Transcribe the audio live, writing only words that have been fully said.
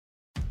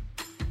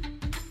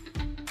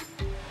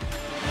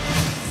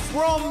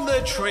From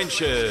the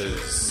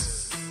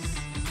trenches.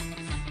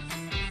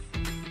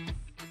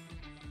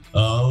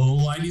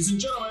 Ladies and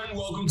gentlemen,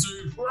 welcome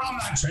to From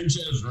the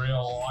Trenches,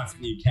 real life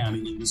in the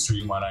accounting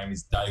industry. My name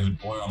is David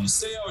Boyer. I'm the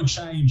CEO of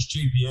Change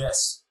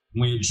GPS.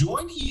 We're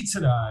joined here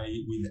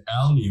today with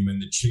Al Newman,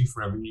 the Chief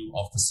Revenue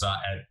Officer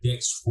at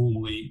Dex,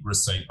 formerly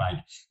Receipt Bank.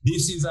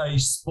 This is a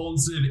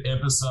sponsored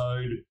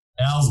episode.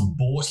 Al's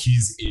bought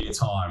his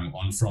airtime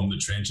on From the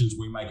Trenches.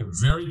 We make it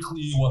very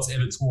clear what's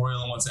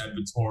editorial and what's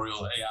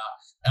advertorial here.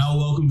 Al,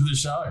 welcome to the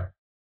show.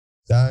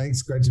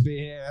 Thanks. Great to be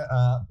here.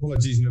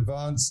 Apologies in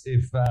advance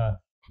if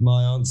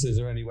my answers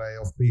are any way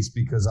off piece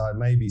because I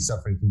may be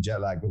suffering from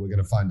jet lag, but we're going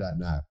to find out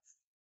now.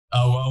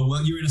 Oh,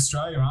 well, you're in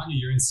Australia, aren't you?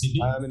 You're in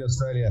Sydney? I'm in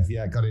Australia.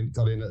 Yeah, got in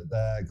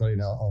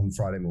on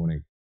Friday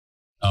morning.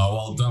 Oh,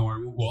 well, don't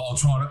worry. Well, I'll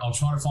try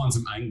to find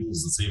some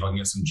angles and see if I can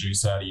get some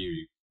juice out of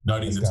you,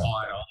 noting the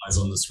tired eyes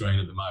on the screen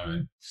at the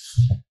moment.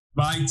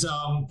 Mate,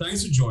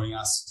 thanks for joining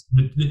us.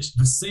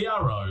 The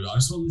CRO, I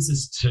just want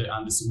listeners to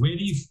understand, where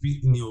do you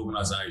fit in the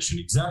organisation?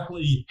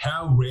 Exactly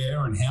how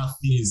rare and how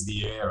thin is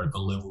the air at the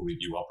level that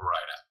you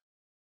operate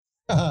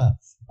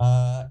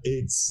at?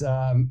 It's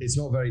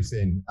not very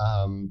thin.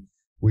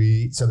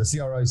 So the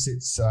CRO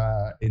sits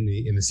in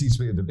the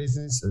C-suite of the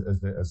business,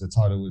 as the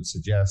title would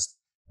suggest.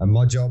 And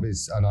my job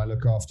is, and I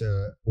look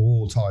after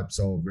all types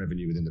of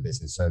revenue within the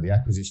business. So the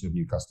acquisition of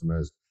new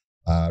customers,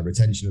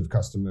 retention of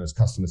customers,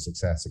 customer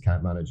success,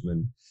 account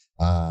management,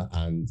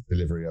 and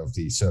delivery of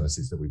the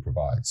services that we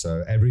provide.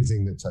 So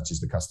everything that touches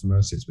the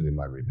customer sits within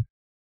my remit.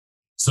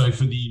 So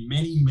for the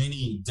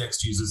many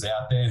Dex users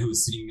out there who are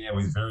sitting there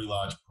with very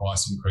large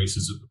price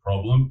increases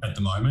at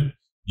the moment,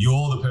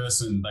 you're the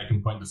person they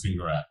can point the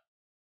finger at.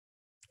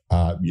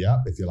 Yeah,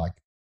 if you like.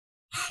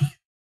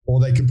 Or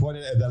they can point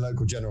it at their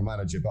local general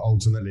manager, but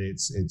ultimately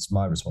it's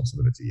my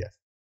responsibility, yes.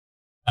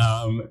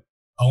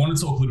 I want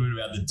to talk a little bit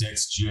about the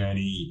Dex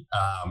journey.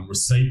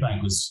 Receipt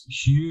Bank was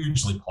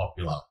hugely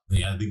popular.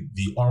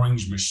 The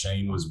orange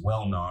machine was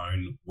well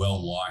known,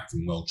 well liked,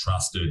 and well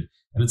trusted.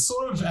 And it's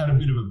sort of had a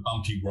bit of a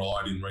bumpy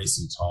ride in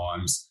recent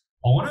times.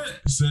 I want to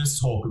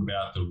first talk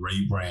about the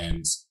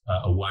rebrand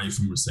away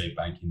from Receipt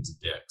Bank into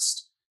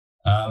Dex.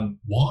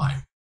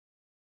 Why?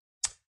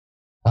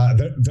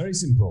 Very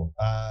simple.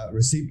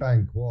 Receipt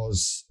Bank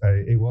was,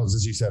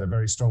 as you said, a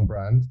very strong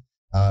brand,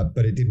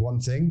 but it did one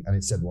thing and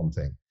it said one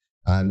thing.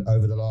 And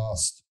over the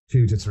last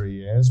 2 to 3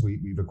 years,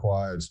 we've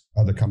acquired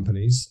other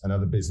companies and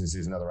other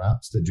businesses and other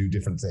apps that do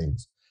different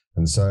things.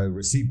 And so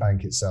Receipt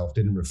Bank itself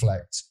didn't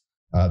reflect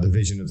the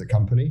vision of the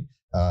company,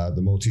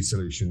 the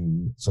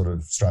multi-solution sort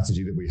of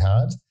strategy that we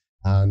had.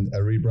 And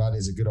a rebrand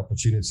is a good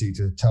opportunity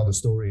to tell the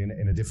story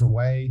in a different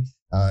way,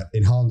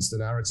 enhance the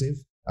narrative.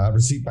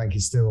 Receipt Bank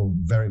is still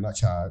very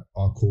much our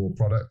core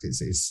product.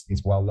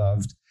 It's well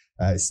loved.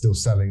 It's still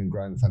selling and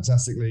growing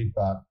fantastically,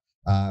 but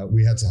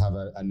we had to have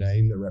a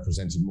name that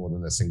represented more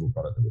than a single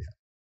product that we had.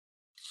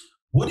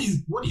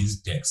 What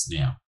is Dex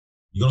now?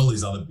 You got all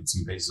these other bits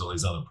and pieces, all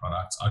these other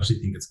products. I actually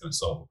think it's going to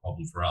solve a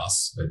problem for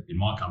us in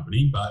my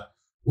company, but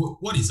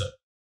what is it?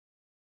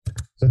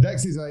 So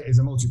Dex is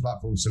a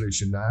multi-platform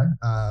solution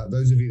now.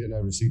 Those of you that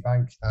know Receipt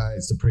Bank,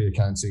 it's the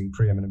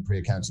preeminent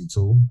pre-accounting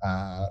tool.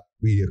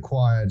 We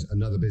acquired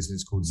another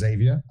business called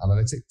Xavier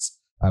Analytics,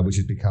 which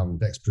has become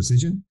Dex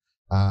Precision,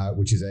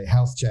 which is a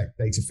health check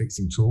data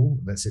fixing tool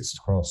that sits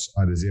across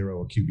either Xero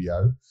or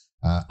QBO,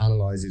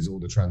 analyzes all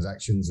the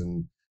transactions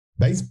and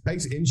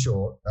basically, in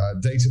short,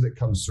 data that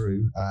comes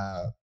through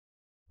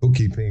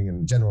bookkeeping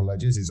and general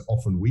ledgers is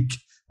often weak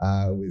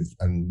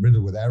and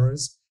riddled with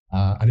errors.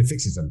 And it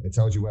fixes them. It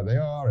tells you where they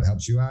are, it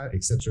helps you out,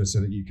 etc.,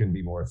 so that you can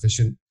be more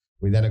efficient.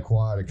 We then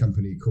acquired a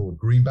company called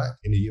Greenback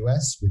in the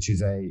US, which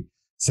is a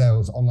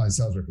online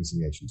sales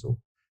reconciliation tool.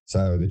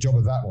 So the job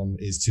of that one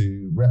is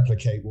to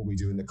replicate what we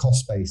do in the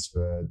cost space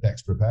for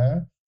Dex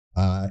Prepare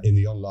in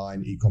the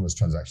online e-commerce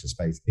transaction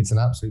space. It's an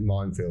absolute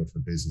minefield for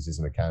businesses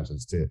and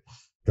accountants to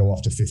go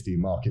off to 50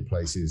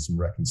 marketplaces and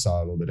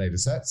reconcile all the data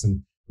sets,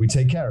 and we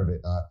take care of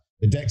it.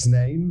 The Dex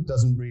name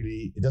doesn't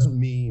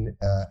mean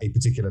a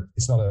particular,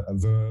 it's not a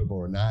verb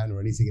or a noun or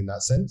anything in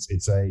that sense.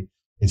 It's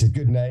a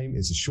good name,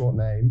 it's a short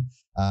name,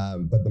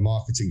 but the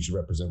marketing should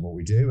represent what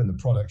we do and the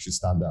product should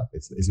stand up.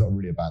 It's not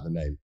really about the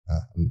name.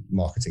 And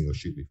marketing will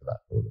shoot me for that,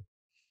 probably.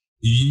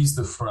 You use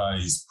the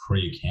phrase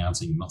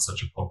pre-accounting, not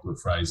such a popular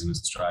phrase in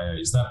Australia.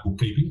 Is that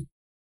bookkeeping?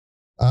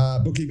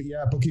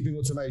 Bookkeeping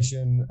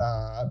automation,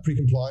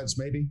 pre-compliance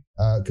maybe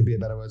could be a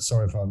better word.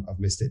 Sorry if I've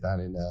missed it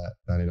down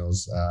in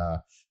Oz.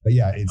 But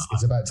yeah,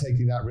 it's about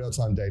taking that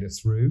real-time data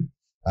through,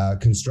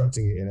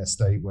 constructing it in a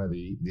state where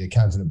the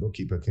accountant and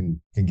bookkeeper can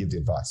give the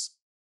advice.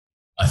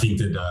 I think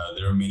that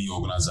there are many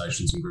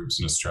organisations and groups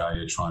in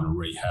Australia trying to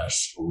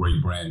rehash or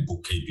rebrand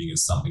bookkeeping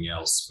as something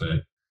else.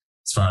 But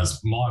as far as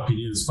my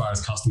opinion, as far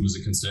as customers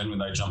are concerned, when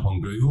they jump on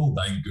Google,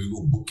 they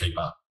Google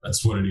bookkeeper.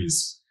 That's what it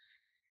is.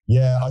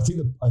 Yeah, I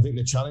think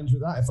the challenge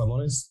with that, if I'm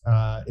honest,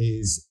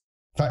 is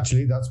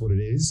factually that's what it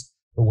is.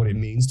 But what it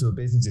means to a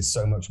business is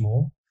so much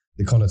more.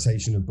 The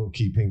connotation of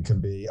bookkeeping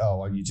can be,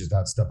 you just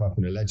add stuff up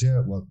in a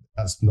ledger. Well,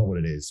 that's not what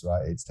it is,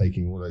 right? It's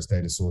taking all those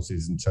data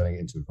sources and turning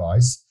it into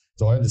advice.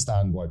 So I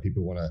understand why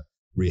people want to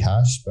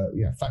rehash, but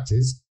yeah, fact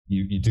is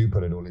you do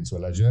put it all into a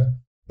ledger,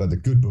 but the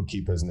good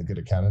bookkeepers and the good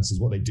accountants is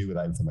what they do with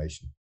that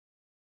information.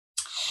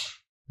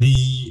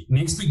 The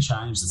next big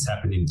change that's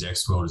happened in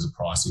Dex World is a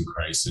price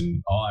increase.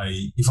 And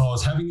if I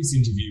was having this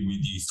interview with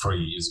you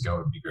 3 years ago, it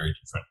would be very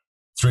different.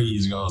 3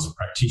 years ago, I was a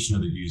practitioner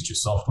that used your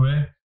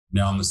software.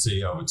 Now I'm the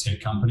CEO of a tech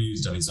company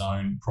who's done his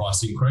own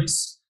price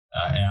increase.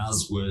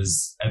 Ours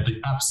was at the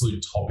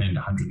absolute top end,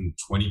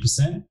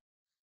 120%.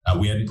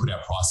 We hadn't put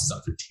our prices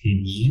up for 10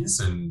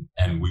 years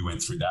and we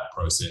went through that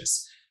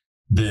process.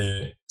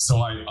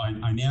 So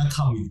I now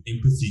come with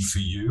empathy for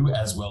you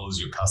as well as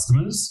your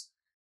customers.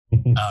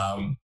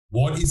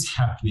 What is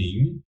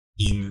happening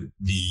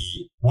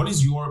what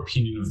is your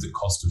opinion of the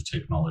cost of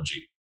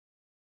technology?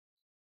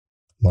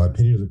 My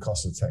opinion of the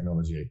cost of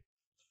technology.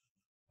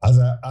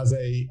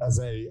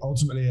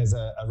 Ultimately as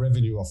a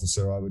revenue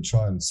officer, I would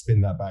try and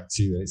spin that back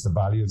to you. And it's the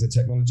value of the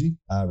technology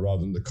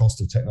rather than the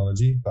cost of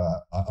technology.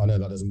 But I know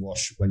that doesn't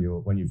wash when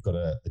you've got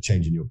a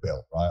change in your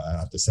bill, right? I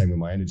have the same with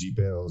my energy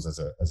bills as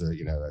a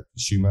a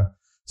consumer.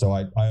 So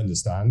I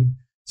understand.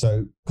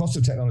 So cost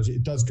of technology,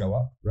 it does go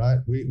up, right?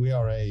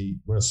 We're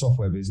a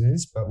software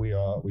business, but we've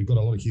got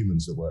a lot of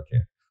humans that work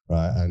here,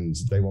 right? And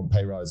they want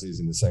pay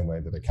rises in the same way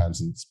that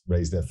accountants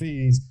raise their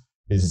fees,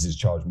 businesses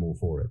charge more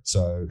for it.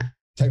 So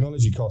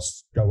technology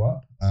costs go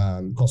up,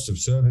 cost of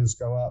servers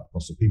go up,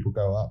 cost of people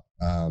go up.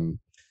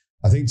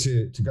 I think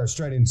to go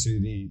straight into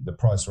the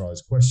price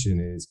rise question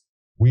is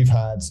we've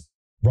had,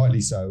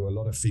 rightly so, a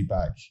lot of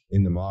feedback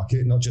in the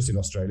market, not just in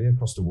Australia,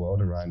 across the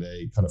world, around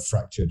a kind of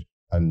fractured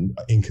and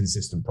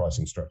inconsistent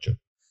pricing structure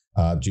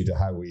due to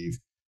how we've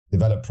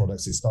developed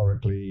products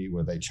historically.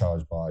 Were they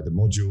charged by the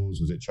modules?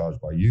 Was it charged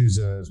by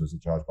users? Was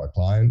it charged by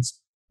clients?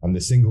 And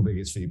the single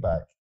biggest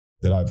feedback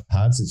that I've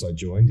had since I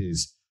joined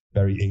is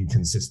very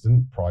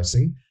inconsistent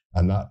pricing.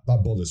 And that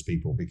bothers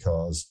people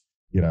because,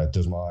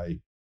 does my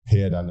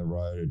peer down the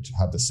road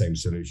have the same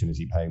solution? Is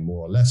he paying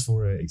more or less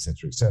for it, et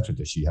cetera, et cetera?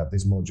 Does she have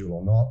this module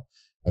or not?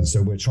 And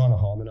so we're trying to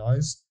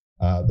harmonize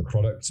the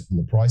product and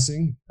the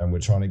pricing, and we're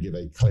trying to give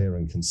a clear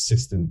and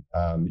consistent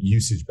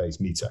usage-based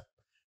meter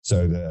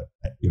so that,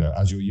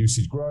 as your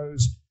usage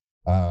grows,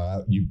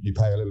 you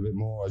pay a little bit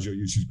more as your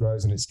usage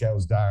grows, and it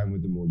scales down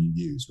with the more you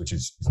use, which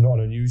is it's not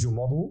an unusual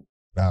model.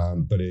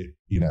 But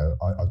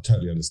I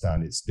totally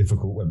understand it's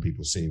difficult when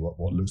people see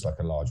what looks like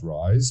a large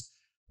rise,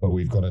 but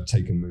we've got to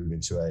take and move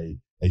into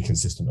a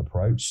consistent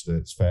approach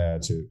that's fair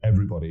to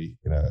everybody,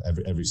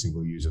 every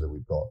single user that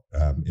we've got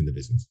in the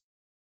business.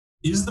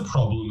 Is the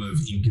problem of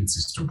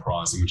inconsistent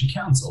pricing, which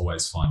accountants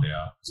always find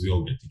out because we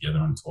all get together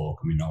and talk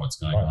and we know what's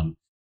going on,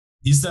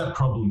 is that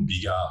problem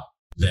bigger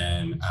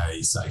than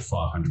a, say,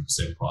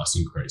 500% price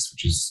increase,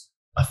 which is,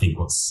 I think,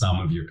 what some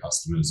of your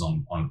customers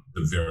on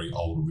the very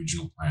old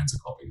original plans are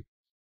copying?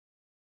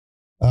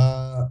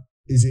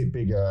 Is it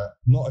bigger?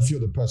 Not if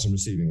you're the person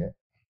receiving it,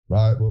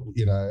 right? Well,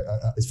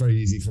 it's very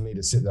easy for me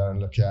to sit there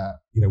and look at,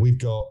 we've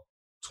got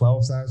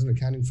 12,000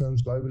 accounting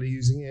firms globally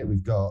using it.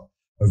 We've got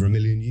over 1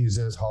 million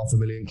users,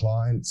 500,000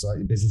 clients,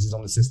 businesses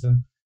on the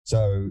system.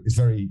 So it's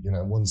very, in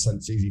one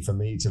sense, easy for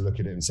me to look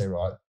at it and say,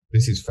 right,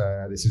 this is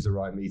fair. This is the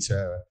right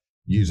meter.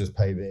 Users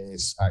pay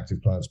this,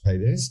 active clients pay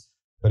this.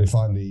 But if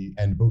I'm the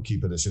end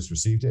bookkeeper that's just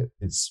received it,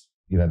 it's,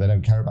 they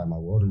don't care about my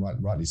world, and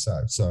rightly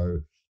so. So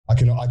I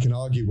can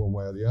argue one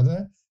way or the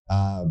other,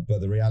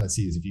 but the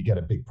reality is if you get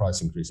a big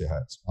price increase, it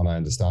hurts, and I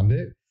understand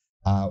it.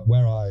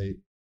 Where I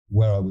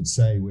would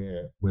say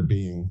we're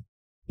being,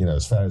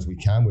 as fair as we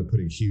can, we're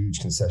putting huge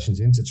concessions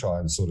in to try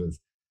and sort of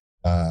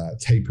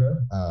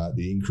taper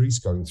the increase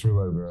going through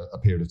over a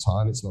period of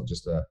time. It's not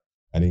just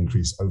an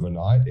increase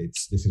overnight.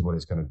 This is what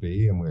it's going to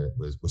be, and we're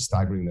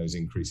staggering those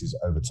increases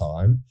over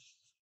time.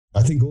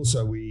 I think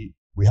also we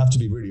have to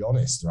be really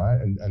honest, right?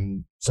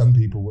 And some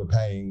people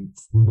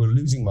we were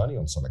losing money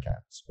on some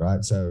accounts,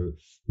 right? So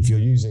if you're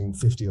using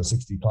 50 or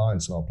 60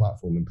 clients on our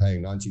platform and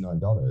paying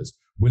 $99,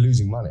 we're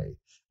losing money.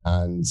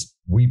 And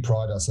we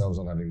pride ourselves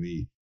on having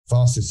the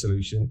fastest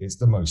solution. It's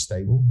the most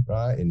stable,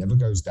 right? It never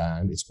goes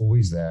down. It's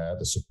always there.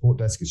 The support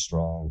desk is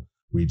strong.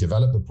 We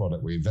develop the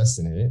product, we invest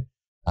in it.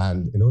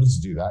 And in order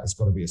to do that, it's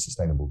got to be a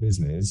sustainable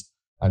business.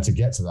 And to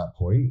get to that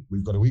point,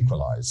 we've got to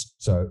equalize.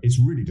 So it's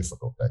really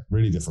difficult,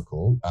 really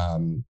difficult.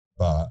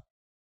 But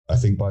I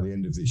think by the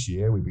end of this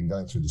year, we've been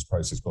going through this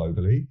process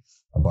globally.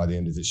 And by the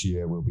end of this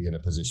year, we'll be in a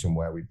position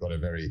where we've got a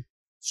very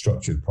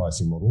structured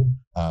pricing model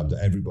that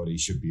everybody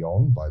should be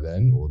on by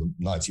then, or the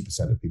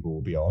 90% of people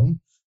will be on.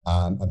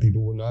 And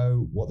people will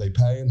know what they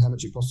pay and how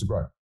much it costs to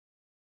grow.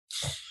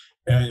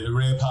 A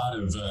rare part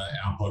of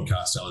our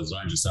podcast, Alex,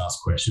 I don't just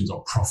ask questions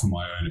or proffer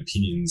my own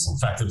opinions. In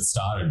fact, it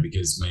started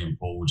because me and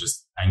Paul were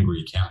just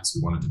angry accountants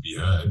who wanted to be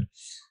heard.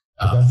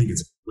 Okay. I think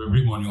we're a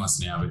bit more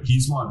nuanced now, but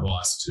here's my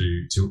advice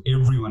to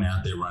everyone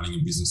out there running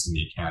a business in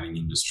the accounting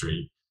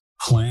industry.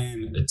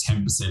 Plan a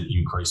 10%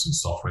 increase in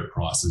software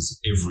prices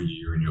every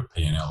year in your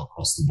P&L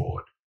across the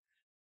board.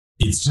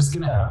 It's just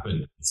going to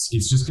happen.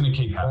 It's just going to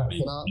keep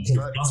happening. If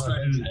you're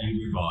frustrated and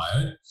angry by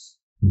it,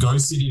 Go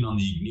sit in on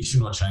the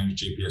Ignition or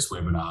Change GPS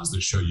webinars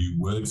that show you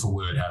word for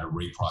word how to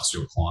reprice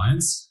your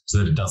clients so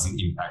that it doesn't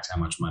impact how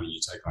much money you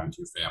take home to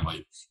your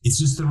family. It's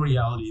just the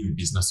reality of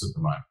business at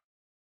the moment.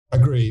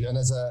 Agreed. And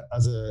as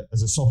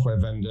a software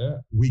vendor,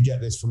 we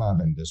get this from our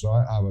vendors,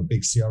 right? Our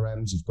big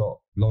CRMs have got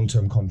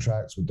long-term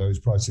contracts with those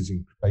prices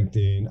baked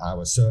in.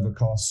 Our server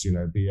costs,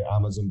 be it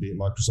Amazon, be it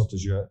Microsoft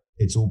Azure,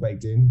 it's all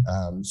baked in.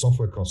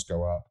 Software costs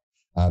go up.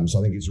 So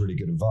I think it's really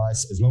good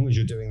advice. As long as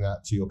you're doing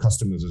that to your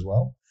customers as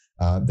well,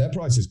 their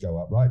prices go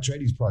up, right?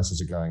 Tradies'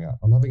 prices are going up.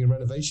 I'm having a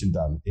renovation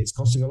done. It's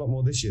costing a lot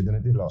more this year than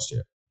it did last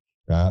year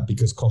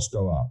because costs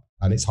go up,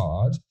 and it's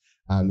hard.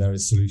 And there are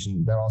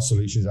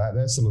solutions out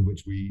there, some of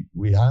which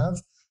we have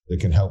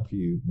that can help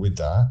you with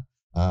that.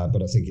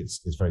 But I think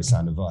it's very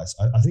sound advice.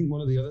 I think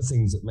one of the other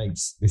things that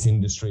makes this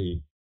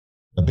industry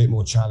a bit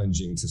more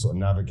challenging to sort of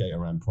navigate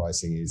around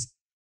pricing is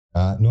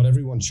not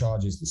everyone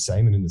charges the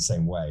same and in the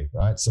same way,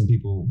 right? Some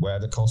people wear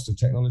the cost of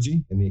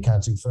technology in the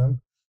accounting firm.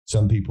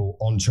 Some people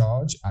on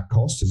charge at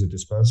cost as a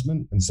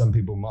disbursement, and some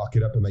people mark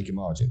it up and make a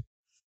margin.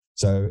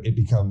 So it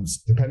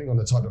becomes, depending on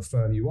the type of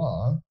firm you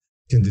are,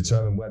 can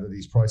determine whether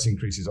these price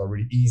increases are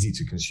really easy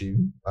to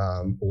consume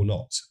or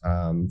not.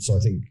 So I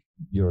think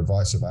your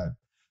advice about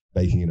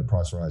baking in a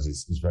price rise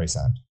is very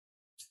sound.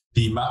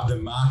 The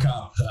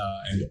markup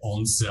and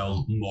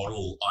on-sell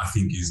model, I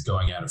think, is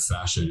going out of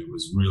fashion. It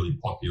was really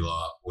popular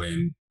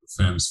when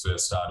firms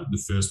first started.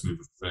 The first move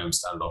of firms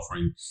started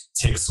offering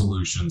tech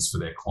solutions for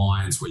their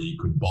clients where you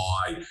could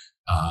buy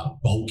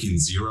bulk in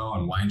Xero,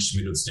 and Wayne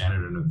Schmidt would stand at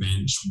an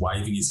event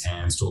waving his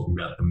hands, talking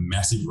about the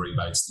massive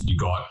rebates that you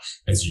got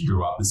as you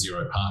grew up the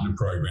Xero Partner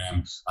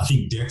Program. I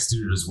think Dex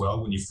did it as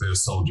well when you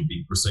first sold your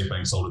big receipt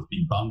bank, sold it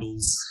big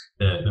bundles.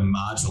 The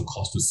marginal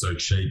cost was so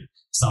cheap.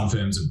 Some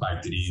firms have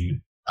baked it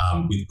in.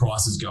 With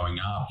prices going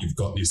up, you've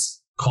got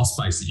this cost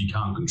base that you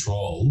can't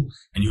control,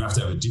 and you have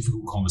to have a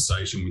difficult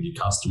conversation with your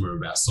customer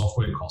about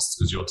software costs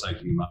because you're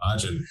taking a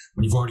margin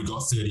when you've already got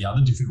 30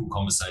 other difficult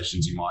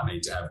conversations you might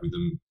need to have with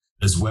them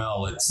as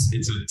well. It's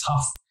a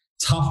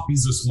tough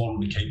business model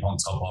to keep on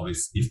top of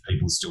if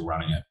people are still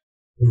running it.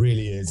 It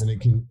really is, and it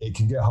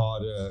can get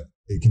harder.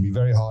 It can be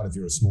very hard if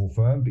you're a small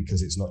firm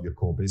because it's not your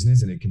core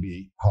business, and it can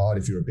be hard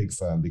if you're a big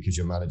firm because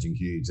you're managing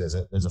huge. There's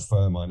a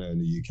firm I know in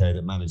the UK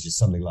that manages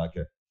something like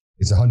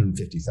it's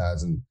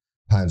 £150,000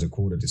 a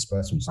quarter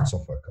disbursements in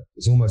software.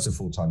 It's almost a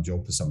full-time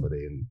job for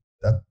somebody, and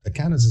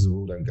accountants as a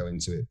rule don't go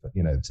into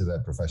it, to their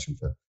profession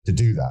to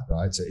do that,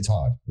 right? So it's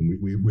hard, and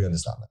we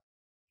understand that.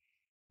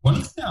 One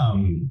of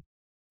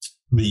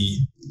the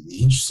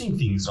interesting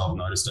things I've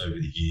noticed over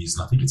the years,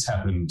 and I think it's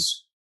happened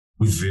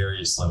with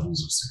various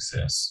levels of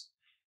success,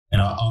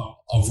 and I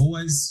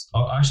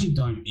actually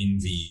don't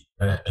envy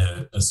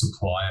a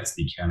supplier to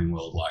the accounting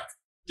world like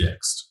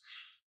Dext,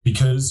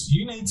 because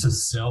you need to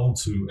sell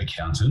to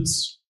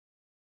accountants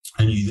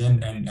and you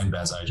then and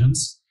BAS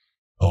agents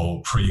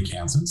or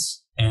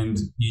pre-accountants, and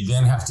you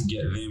then have to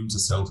get them to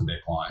sell to their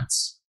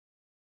clients.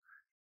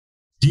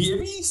 Do you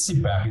ever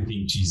sit back and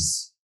think,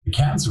 geez,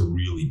 accountants are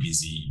really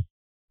busy.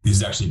 This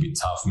is actually a bit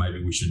tough.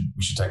 Maybe we should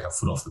take our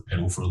foot off the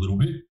pedal for a little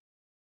bit?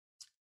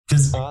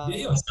 Because they're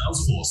your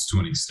sales force to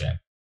an extent.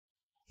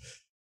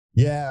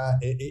 Yeah,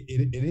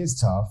 it is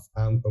tough.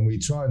 And we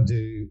try and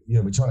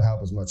we try to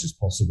help as much as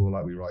possible.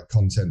 Like we write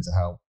content to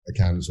help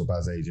accountants or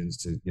BAS agents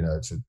to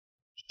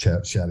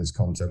share this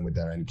content with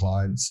their end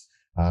clients.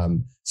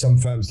 Some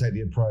firms take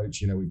the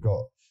approach, we've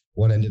got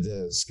one end of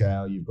the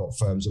scale. You've got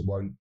firms that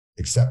won't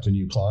accept a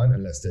new client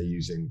unless they're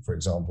using, for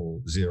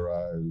example,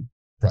 Xero,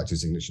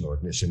 Practice Ignition or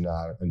Ignition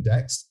now, and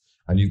Dext.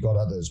 And you've got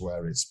others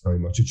where it's very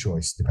much a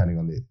choice depending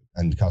on the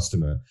end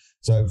customer.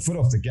 So foot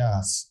off the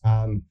gas.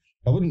 I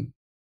wouldn't.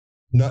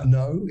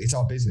 No, it's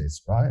our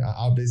business, right?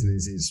 Our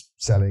business is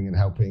selling and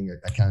helping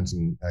accountants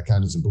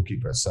and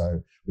bookkeepers.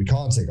 So we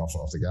can't take off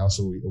the gas,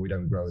 or we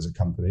don't grow as a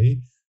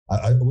company.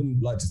 I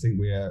wouldn't like to think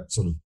we're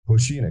sort of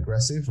pushy and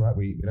aggressive, right?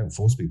 We don't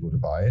force people to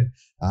buy it.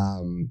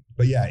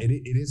 But yeah, it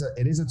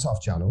is a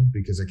tough channel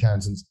because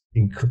accountants,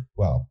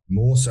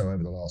 more so over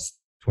the last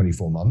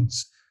 24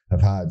 months,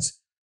 have had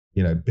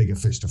bigger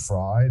fish to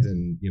fry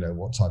than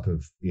what type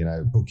of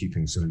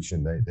bookkeeping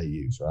solution they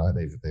use, right?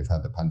 They've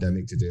had the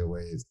pandemic to deal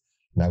with.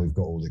 Now we've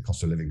got all the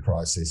cost of living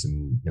crisis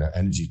and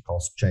energy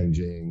costs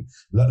changing,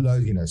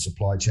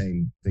 supply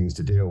chain things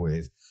to deal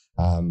with,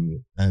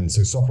 and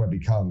so software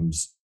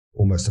becomes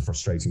almost a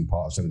frustrating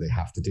part of something they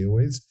have to deal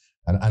with,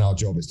 and our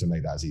job is to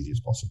make that as easy as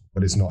possible,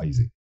 but it's not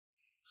easy.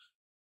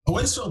 I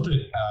always felt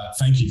that.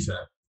 Thank you for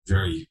that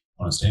very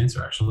honest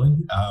answer. Actually,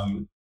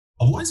 I've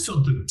always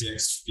felt that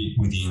Dex fit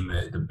within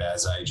the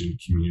BAS agent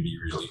community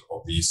really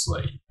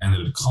obviously, and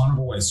that it kind of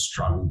always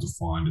struggled to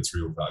find its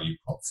real value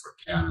prop for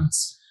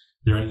accountants.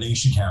 There are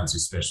niche accountants who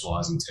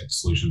specialize in tech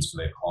solutions for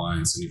their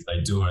clients, and if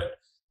they do it,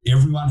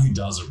 everyone who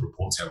does it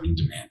reports how in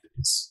demand it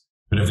is.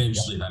 But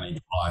eventually they need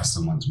to hire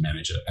someone to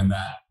manage it, and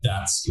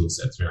that skill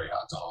set's very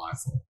hard to hire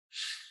for.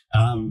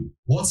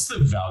 What's the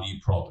value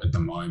prop at the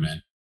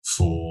moment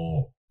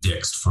for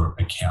Dext for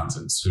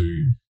accountants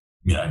who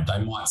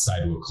they might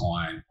say to a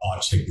client, "Oh,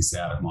 check this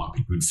out, it might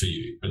be good for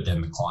you," but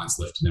then the client's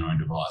left to their own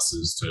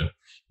devices to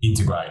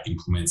integrate,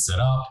 implement, set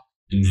up.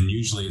 And then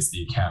usually it's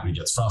the accountant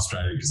who gets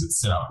frustrated because it's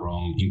set up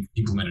wrong,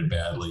 implemented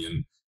badly,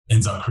 and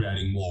ends up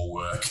creating more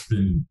work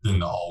than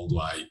the old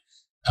way.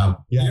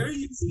 Where are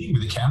you sitting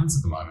with accountants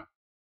at the moment?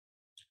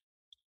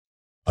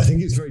 I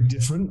think it's very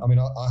different. I mean,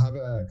 I have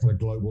a kind of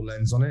global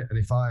lens on it. And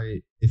if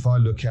I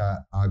look at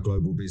our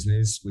global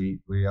business,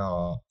 we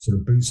are sort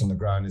of boots on the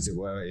ground, as it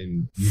were,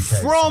 in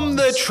UK. From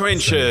France, the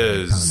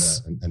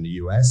trenches. Canada and the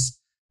US.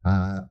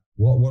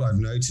 What I've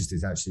noticed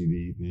is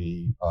actually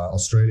the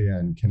Australia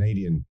and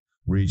Canadian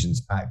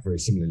regions act very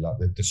similarly. Like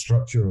the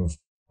structure of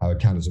how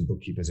accountants and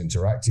bookkeepers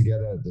interact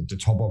together, the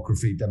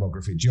topography,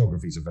 demography,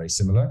 geographies are very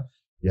similar.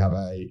 You have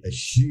a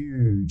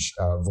huge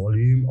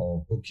volume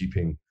of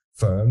bookkeeping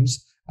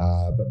firms,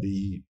 but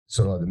the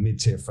sort of like the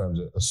mid-tier firms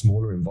are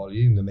smaller in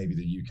volume than maybe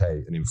the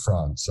UK and in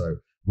France. So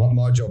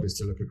my job is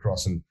to look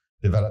across and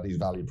develop these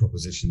value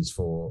propositions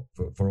for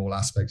all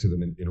aspects of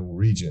them in all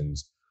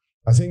regions.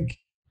 I think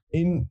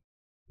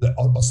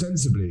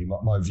ostensibly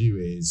my view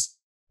is,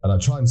 and I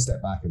try and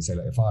step back and say,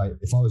 look, if I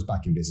was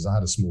back in business, I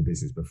had a small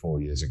business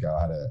before years ago.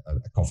 I had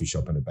a coffee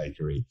shop and a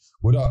bakery.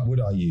 Would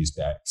I use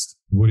Dext?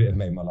 Would it have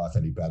made my life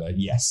any better?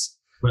 Yes.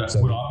 Would I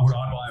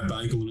buy a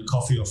bagel and a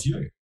coffee off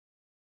you?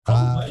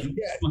 Probably.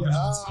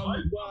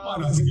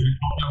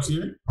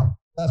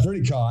 That's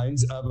really kind,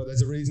 but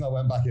there's a reason I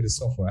went back into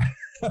software.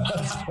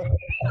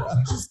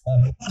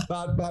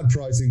 bad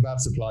pricing, bad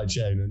supply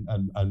chain,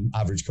 and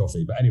average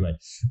coffee. But anyway,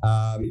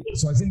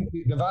 so I think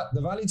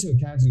the value to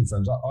accounting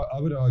firms, I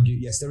would argue,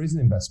 yes, there is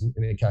an investment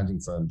in the accounting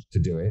firms to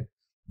do it,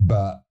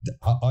 but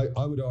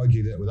I would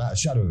argue that without a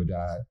shadow of a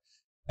doubt,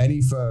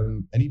 any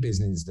firm, any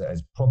business that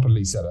is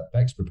properly set up,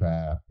 Dext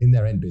Prepare in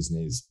their end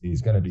business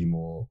is going to be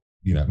more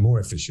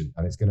efficient,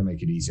 and it's going to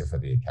make it easier for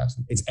the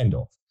accountant. It's end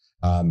of.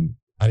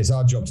 And it's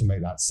our job to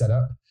make that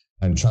setup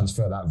and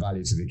transfer that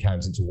value to the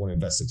accountant to want to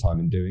invest the time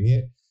in doing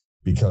it.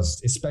 Because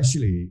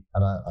especially,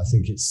 and I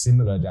think it's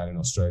similar down in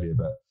Australia,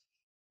 but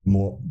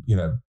more,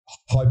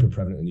 hyper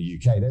prevalent in the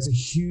UK, there's a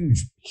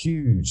huge,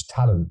 huge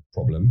talent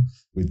problem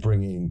with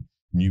bringing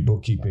new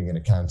bookkeeping and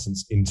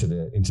accountants into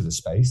the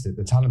space.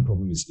 The talent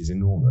problem is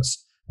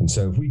enormous. And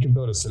so if we can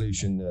build a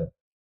solution that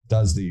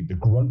does the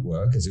grunt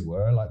work, as it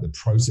were, like the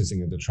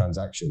processing of the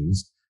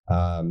transactions,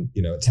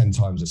 at 10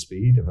 times the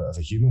speed of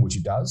a human, which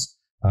it does,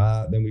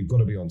 then we've got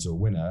to be onto a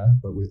winner.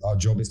 But our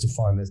job is to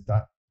find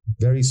that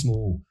very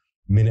small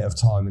minute of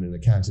time in an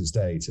accountant's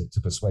day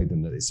to persuade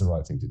them that it's the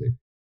right thing to do.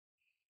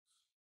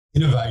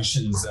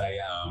 Innovation's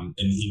an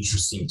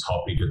interesting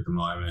topic at the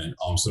moment.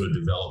 I'm sort of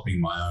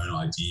developing my own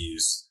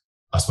ideas.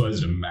 I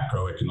suppose at a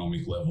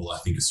macroeconomic level, I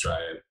think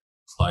Australia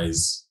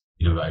plays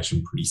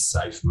innovation pretty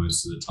safe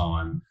most of the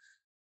time.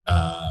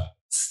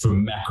 For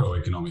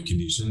macroeconomic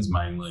conditions,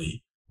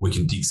 mainly, we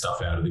can dig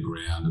stuff out of the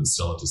ground and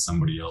sell it to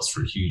somebody else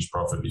for a huge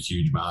profit and a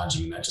huge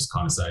margin, and that just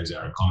kind of saves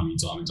our economy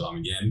time and time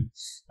again.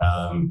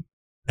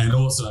 And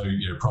also,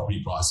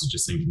 property prices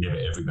just seem to never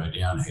ever go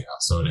down here.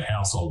 So at a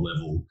household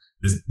level,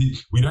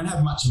 we don't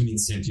have much of an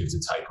incentive to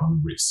take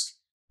on risk.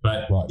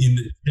 But in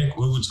the tech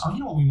world,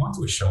 we might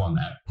do a show on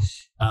that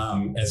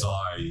as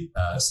I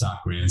start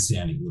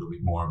grandstanding a little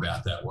bit more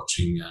about that,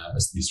 watching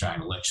the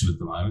Australian election at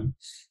the moment.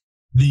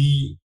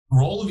 The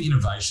role of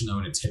innovation, though,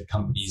 in a tech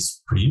company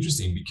is pretty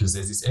interesting because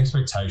there's this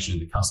expectation in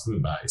the customer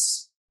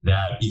base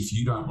that if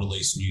you don't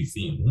release new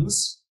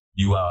things,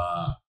 you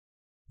are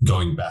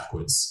going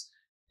backwards.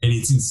 And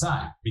it's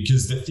insane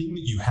because the thing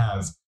that you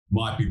have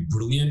might be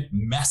brilliant,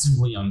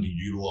 massively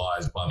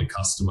underutilized by the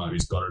customer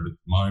who's got it at the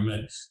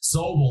moment,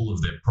 solve all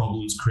of their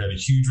problems, create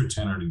a huge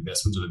return on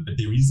investment to it. But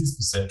there is this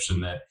perception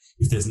that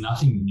if there's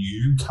nothing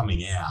new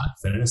coming out,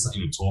 if they don't have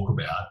something to talk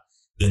about,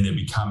 then they're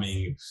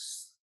becoming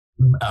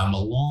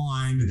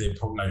maligned, they're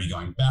probably maybe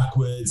going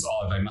backwards.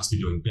 Oh, they must be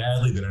doing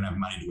badly. They don't have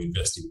money to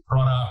invest in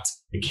product.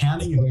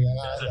 Accounting,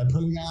 they're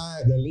pulling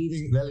out. They're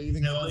leaving.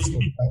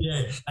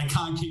 Yeah, they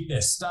can't keep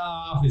their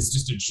staff. There's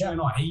just a churn.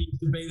 Oh, he used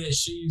to be there.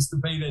 She used to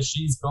be there.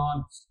 She's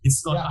gone.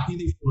 It's like I hear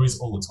these stories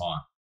all the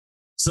time.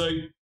 So,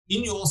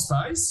 in your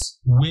space,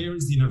 where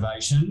is the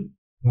innovation?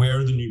 Where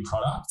are the new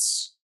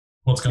products?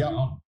 What's going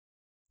on?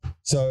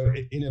 So,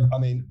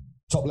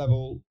 top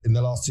level, in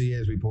the last 2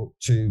 years, we bought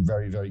two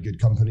very, very good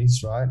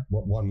companies, right?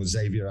 One was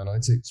Xavier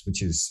Analytics,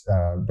 which is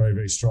very,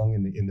 very strong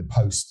in the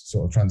post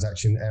sort of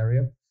transaction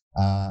area.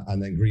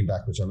 And then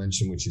Greenback, which I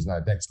mentioned, which is now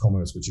Dext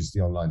Commerce, which is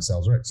the online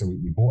sales rec. So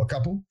we bought a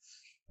couple.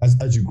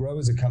 As you grow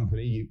as a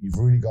company, you've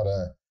really got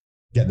to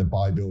get the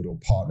buy, build, or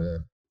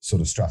partner sort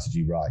of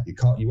strategy right.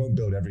 You won't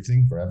build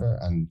everything forever.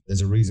 And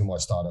there's a reason why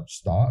startups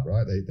start,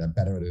 right? They're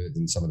better at it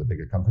than some of the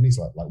bigger companies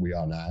like we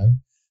are now.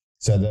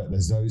 So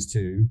there's those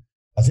two.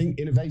 I think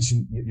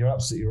innovation, you're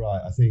absolutely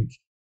right. I think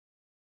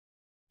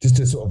just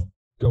to sort of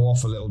go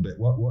off a little bit,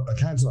 what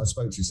accountant I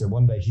spoke to said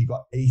one day he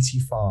got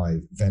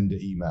 85 vendor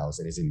emails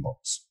in his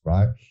inbox,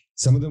 right?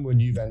 Some of them were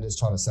new vendors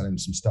trying to sell him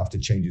some stuff to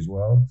change his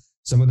world.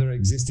 some of their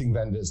existing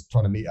vendors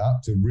trying to meet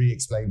up to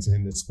re-explain to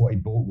him that what he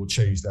bought will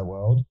change their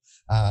world.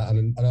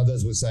 And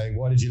others were saying,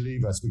 why did you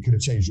leave us? We could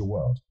have changed your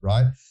world,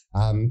 right?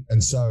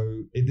 And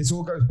so this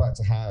all goes back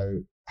to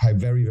how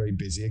very, very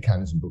busy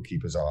accountants and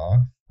bookkeepers are,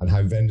 and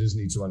how vendors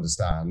need to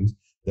understand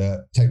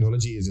that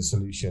technology is a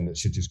solution that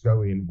should just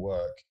go in,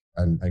 work,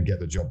 and get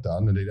the job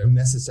done. And they don't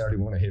necessarily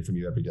want to hear from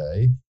you every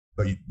day,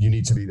 but you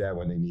need to be there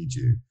when they need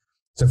you.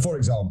 So for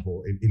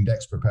example, in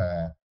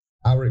DexPrepare,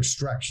 our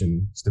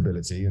extraction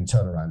stability and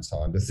turnaround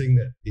time, the thing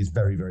that is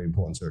very, very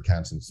important to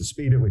accountants, the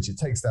speed at which it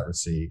takes that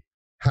receipt,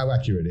 how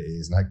accurate it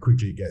is, and how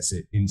quickly it gets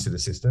it into the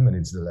system and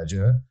into the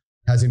ledger,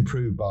 has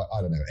improved by,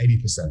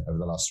 80% over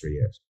the last 3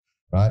 years,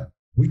 right?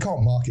 We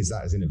can't market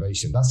that as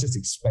innovation. That's just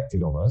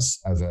expected of us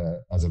as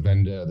a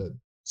vendor that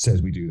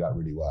says we do that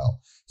really well.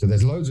 So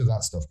there's loads of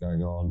that stuff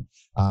going on.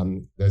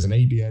 There's an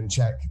ABN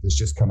check that's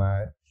just come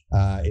out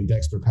in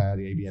DexPrepare,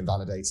 the ABN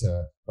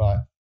validator, right?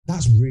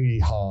 That's really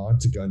hard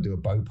to go and do a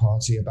boat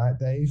party about,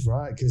 Dave,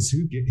 right? Because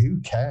who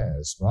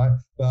cares, right?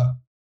 But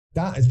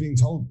that is being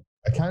told.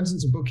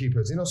 Accountants and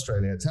bookkeepers in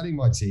Australia telling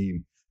my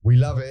team, we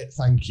love it,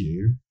 thank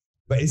you.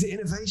 But is it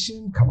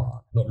innovation? Come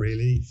on, not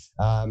really.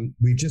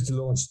 We've just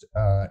launched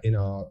in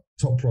our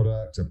top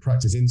product a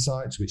Practice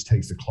Insights, which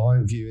takes the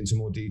client view into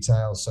more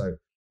detail. So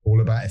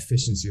all about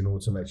efficiency and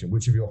automation.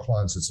 Which of your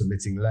clients are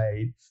submitting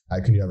late? How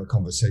can you have a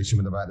conversation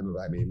with them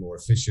about being more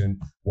efficient?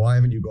 Why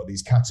haven't you got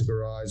these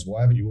categorized?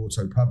 Why haven't you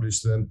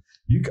auto-published them?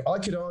 I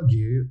could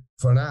argue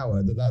for an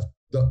hour that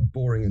that's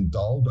boring and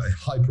dull, but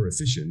hyper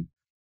efficient.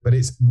 But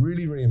it's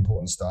really, really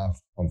important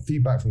stuff on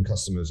feedback from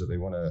customers that they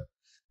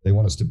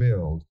want us to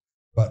build.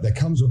 But there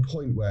comes a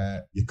point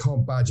where you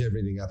can't badge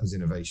everything up as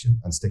innovation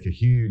and stick a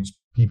huge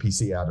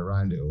PPC ad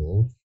around it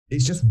all.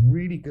 It's just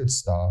really good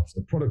stuff.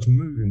 The product's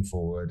moving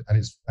forward and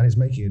it's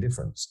making a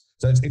difference.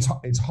 So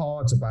it's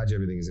hard to badge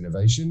everything as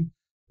innovation,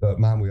 but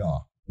man, we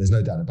are. There's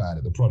no doubt about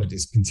it. The product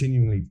is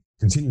continually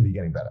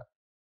getting better.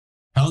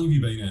 How long have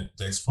you been at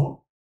Dex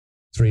for?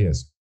 3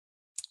 years.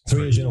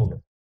 3 years in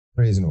August.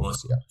 3 years in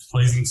August, yeah. It's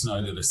pleasing to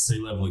know that a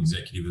C-level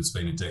executive that's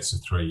been at Dex for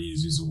 3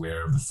 years is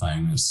aware of the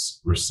famous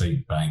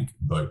Receipt Bank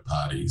boat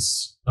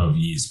parties of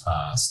years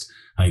past.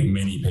 I think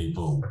many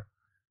people,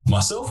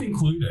 myself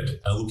included,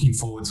 are looking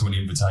forward to an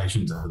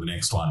invitation to the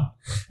next one.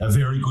 A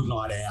very good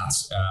night out,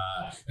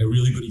 a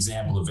really good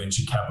example of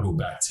venture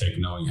capital-backed tech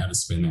knowing how to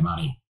spend their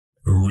money.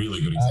 A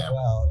really good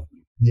example.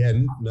 Yeah,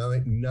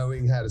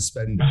 knowing how to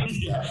spend it.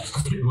 Yeah,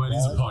 well, it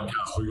is a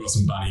podcast. We've got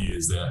some bunny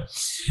ears there.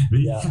 I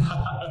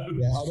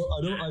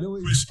don't.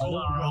 We're still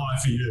ROI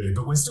for you,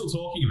 but we're still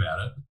talking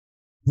about it.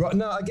 Right?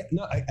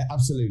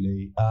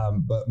 Absolutely.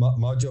 But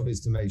my job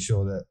is to make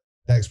sure that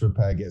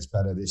DexPrepare gets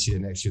better this year,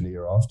 next year, and the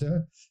year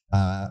after,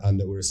 and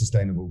that we're a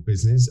sustainable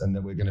business and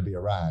that we're going to be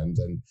around.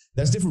 And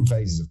there's different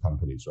phases of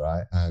companies,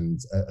 right? And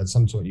at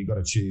some point, you've got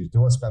to choose: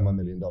 do I spend my $1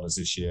 million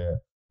this year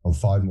on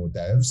 5 more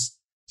devs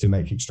to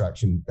make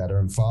extraction better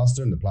and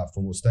faster and the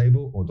platform more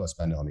stable, or do I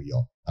spend it on a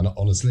yacht? And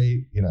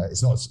honestly,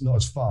 it's not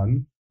as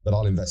fun, but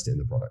I'll invest it in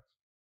the product.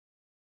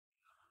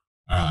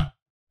 All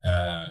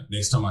right.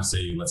 Next time I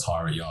see you, let's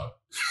hire a yacht.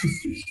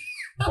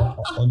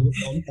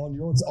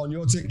 on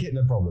your ticket,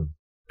 no problem.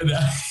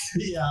 Yeah,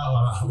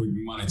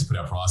 we might need to put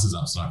our prices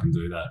up so I can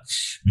do that.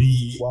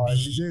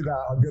 If you do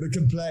that, I'm going to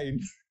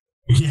complain.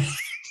 Yeah.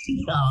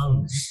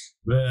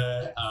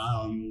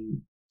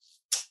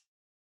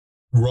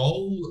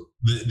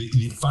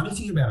 The funny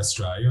thing about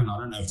Australia, and I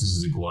don't know if this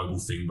is a global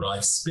thing, but I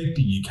expect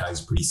the UK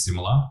is pretty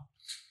similar.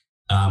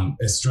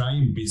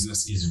 Australian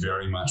business is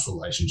very much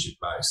relationship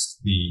based.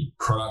 The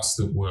products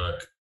that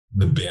work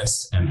the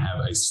best and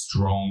have a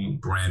strong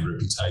brand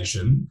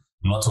reputation,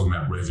 I'm not talking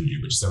about revenue,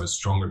 but just have a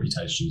strong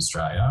reputation in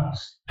Australia,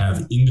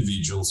 have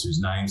individuals whose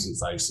names and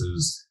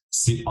faces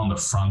sit on the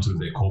front of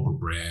their corporate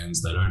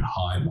brands. They don't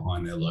hide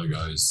behind their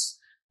logos.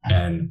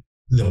 And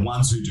the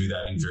ones who do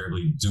that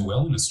invariably do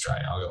well in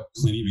Australia. I've got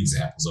plenty of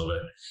examples of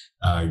it.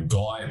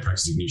 Guy at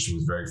Practice Ignition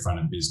was very front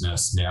of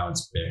business. Now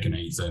it's Beck and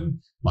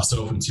Ethan.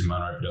 Myself and Tim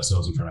Munro put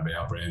ourselves in front of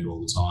our brand all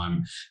the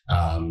time.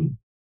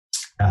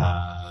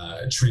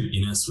 Trent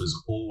Innes was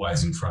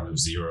always in front of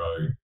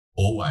Xero,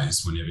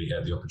 always whenever he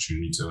had the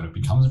opportunity to, and it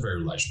becomes a very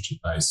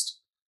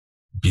relationship-based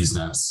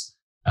business.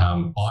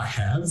 I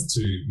have,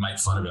 to make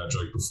fun of our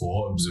joke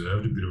before,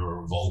 observed a bit of a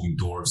revolving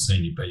door of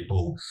senior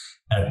people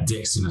at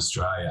Dex in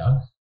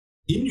Australia.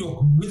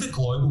 With a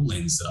global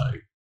lens though,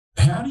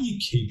 how do you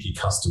keep your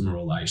customer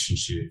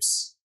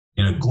relationships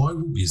in a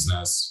global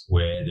business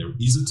where there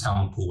is a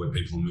talent pool where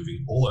people are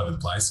moving all over the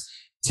place?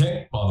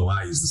 Tech, by the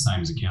way, is the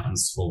same as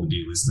accountants for all the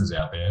dear listeners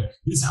out there.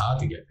 It's hard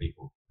to get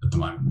people at the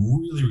moment,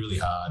 really, really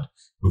hard.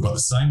 We've got the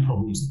same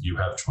problems that you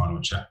have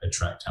trying to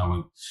attract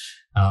talent.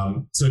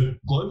 So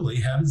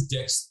globally, how does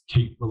Dex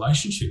keep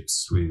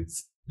relationships with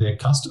their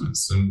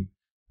customers?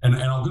 And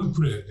I'm going to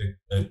put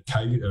a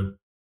caveat.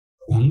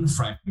 I'm going to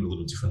frame it a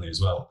little differently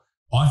as well.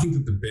 I think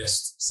that the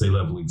best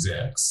C-level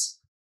execs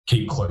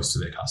keep close to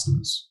their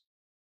customers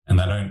and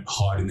they don't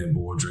hide in their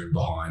boardroom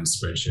behind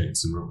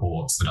spreadsheets and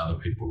reports that other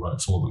people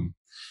wrote for them.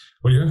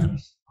 What do you reckon?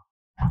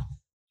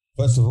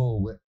 First of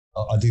all,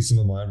 I do some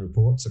of my own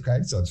reports. Okay,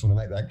 so I just want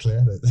to make that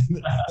clear. But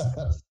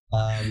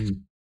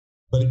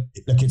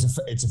look,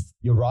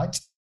 you're right,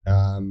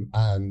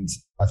 and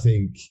I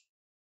think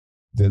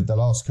the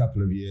last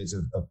couple of years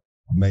have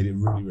made it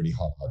really, really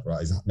hard.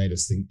 Right, it's made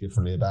us think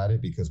differently about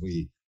it because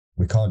we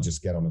can't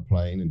just get on a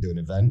plane and do an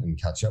event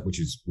and catch up, which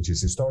is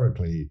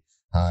historically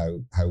how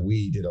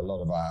we did a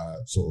lot of our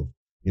sort of,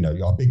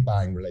 our Big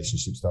Bang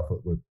relationship stuff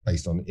were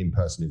based on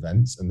in-person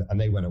events, and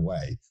they went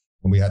away,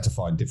 and we had to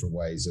find different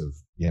ways of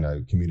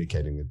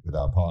communicating with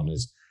our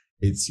partners.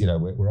 It's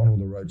we're on all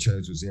the road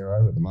shows with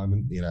Xero at the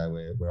moment.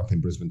 We're up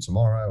in Brisbane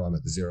tomorrow. I'm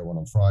at the Xero one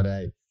on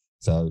Friday,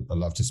 so I'd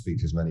love to speak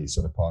to as many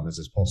sort of partners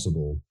as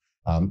possible.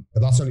 But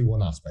that's only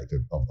one aspect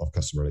of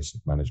customer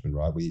relationship management,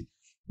 right?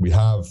 We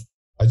have,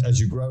 as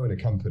you grow in a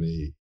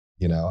company,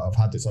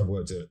 I've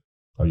worked at,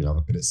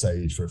 I've been at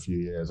Sage for a few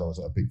years. I was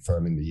at a big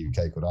firm in the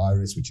UK called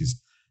Iris, which is,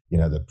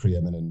 the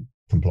preeminent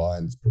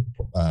compliance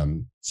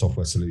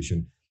software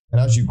solution. And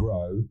as you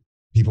grow,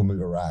 people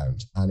move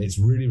around, and it's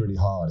really, really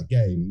hard.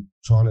 Again,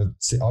 trying to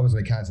sit. I was an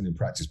accountant in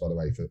practice, by the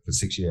way, for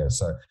 6 years.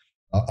 So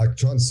I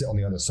try and sit on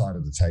the other side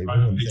of the table.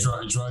 It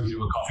drove you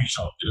to a coffee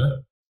shop, did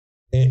it?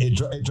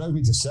 It drove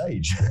me to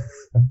Sage,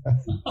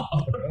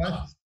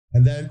 right?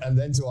 and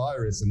then to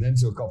Iris, and then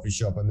to a coffee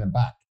shop, and then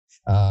back.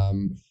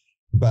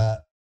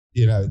 But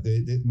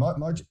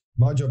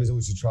my job is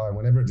always to try, and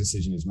whenever a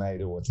decision is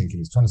made or we're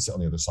thinking, is trying to sit on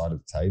the other side of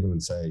the table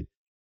and say,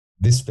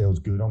 this feels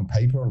good on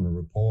paper on the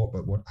report,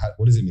 but what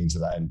does it mean to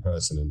that end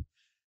person? And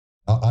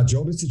our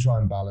job is to try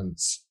and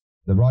balance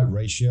the right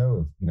ratio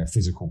of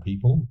physical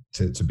people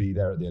to be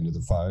there at the end of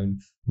the phone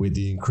with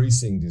the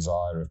increasing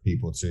desire of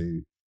people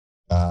to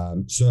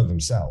serve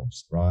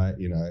themselves, right?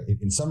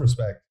 In some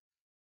respect,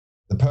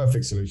 the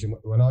perfect solution,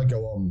 when I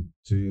go on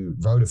to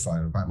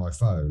Vodafone about my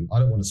phone, I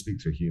don't want to speak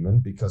to a human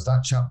because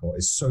that chatbot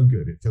is so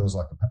good. It feels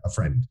like a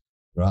friend,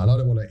 right? And I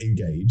don't want to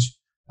engage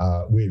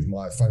with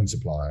my phone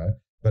supplier,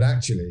 but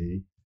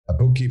actually a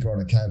bookkeeper or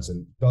an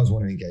accountant does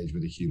want to engage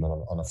with a human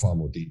on a far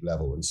more deep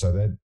level. And so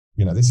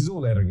this is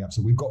all adding up.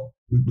 So we've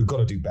got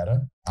to do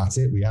better at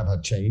it. We have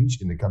had change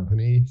in the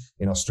company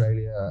in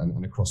Australia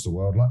and across the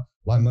world,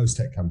 like most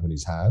tech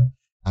companies have.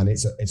 And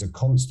it's a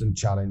constant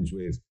challenge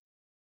with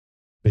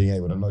being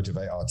able to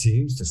motivate our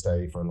teams to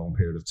stay for a long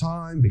period of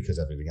time because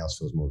everything else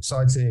feels more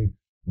exciting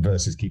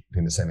versus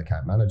keeping the same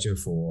account manager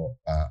for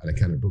an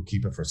accountant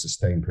bookkeeper for a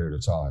sustained period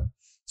of time.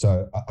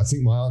 So I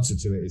think my answer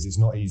to it is it's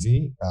not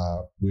easy.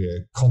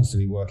 We're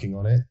constantly working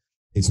on it.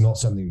 It's not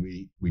something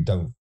we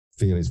don't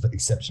feel is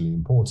exceptionally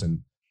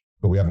important,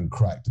 but we haven't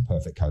cracked the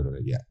perfect code on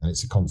it yet. And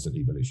it's a constant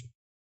evolution.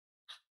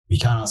 You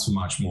can't ask for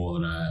much more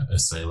than a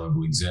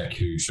C-level exec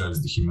who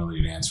shows the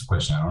humility to answer a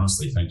question. And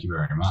honestly, thank you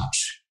very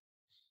much.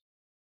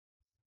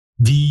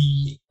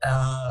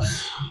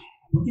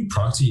 What new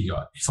products have you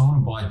got? If I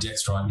want to buy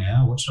Dex right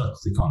now, what should I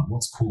click on?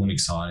 What's cool and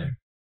exciting?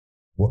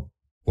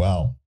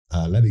 Well,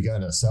 let me go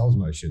into a sales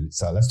motion.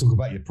 So let's talk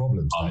about your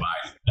problems. Oh, mate,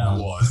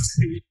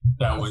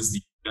 that was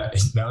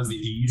the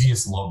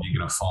easiest lob you're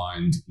going to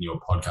find in your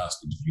podcast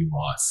interview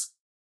life.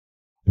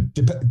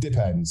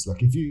 Depends.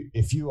 Like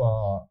if you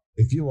are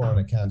an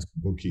accountant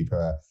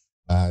bookkeeper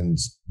and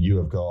you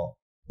have got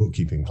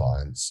bookkeeping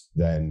clients,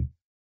 then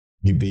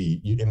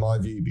in my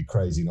view, you'd be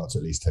crazy not to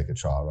at least take a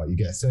trial, right? You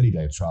get a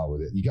 30-day trial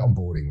with it. You get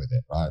onboarding with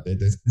it, right?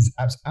 There's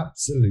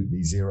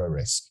absolutely zero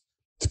risk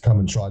to come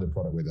and try the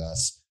product with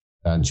us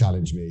and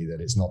challenge me that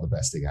it's not the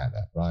best thing out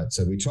there, right?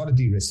 So we try to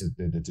de-risk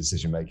the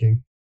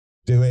decision-making.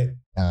 Do it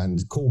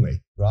and call me,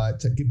 right?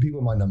 Give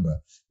people my number.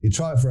 You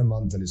try it for a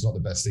month and it's not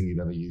the best thing you've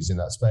ever used in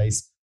that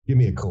space, give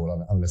me a call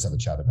and let's have a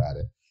chat about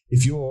it.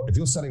 If you're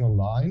selling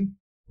online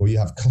or you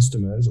have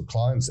customers or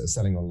clients that are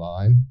selling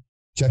online,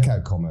 check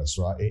out Commerce,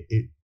 right?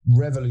 It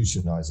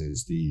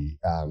revolutionizes the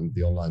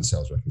online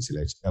sales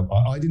reconciliation.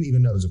 I didn't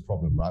even know it was a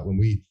problem, right?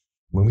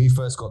 When we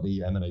first got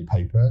the M&A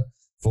paper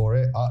for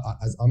it,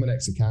 I'm an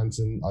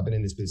ex-accountant. I've been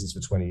in this business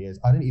for 20 years.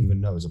 I didn't even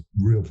know it was a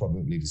real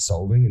problem that needed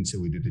solving until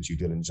we did the due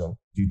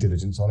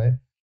diligence on it.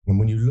 And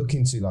when you look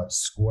into like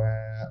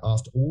Square,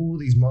 after all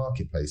these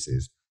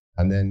marketplaces,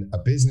 and then a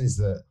business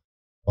that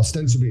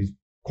ostensibly is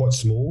quite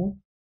small,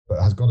 but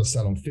has got to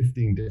sell on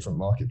 15 different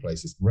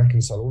marketplaces,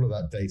 reconcile all of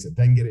that data,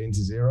 then get it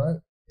into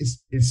Xero,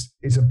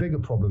 it's a bigger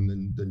problem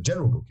than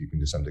general bookkeeping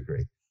to some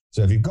degree.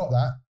 So if you've got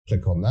that,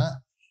 click on that.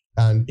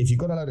 And if you've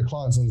got a load of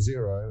clients on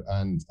Xero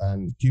and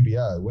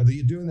QBO, whether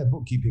you're doing their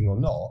bookkeeping or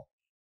not,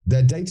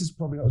 their data's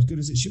probably not as good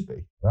as it should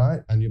be, right?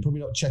 And you're probably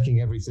not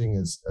checking everything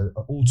as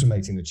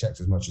automating the checks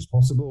as much as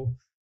possible.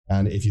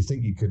 And if you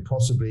think you could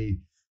possibly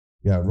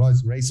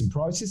raise some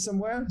prices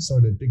somewhere,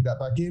 sorry to dig that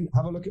back in,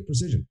 have a look at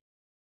Precision.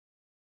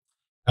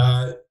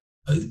 Talk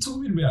a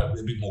bit about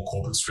a bit more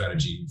corporate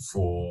strategy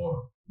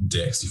for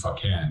Dex, if I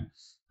can.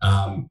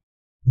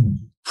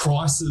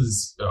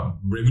 Prices,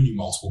 revenue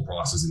multiple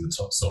prices in the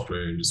top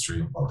software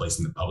industry, or at least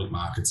in the public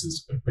markets,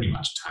 has pretty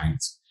much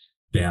tanked,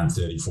 down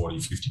 30, 40,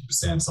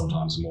 50%,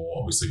 sometimes more.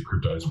 Obviously,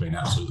 crypto has been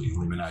absolutely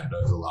eliminated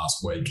over the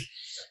last week.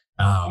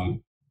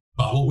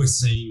 But what we're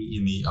seeing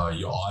in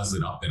your eyes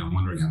lit up, and I'm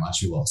wondering how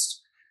much you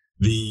lost.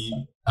 The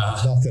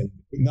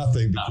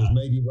nothing, because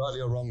maybe rightly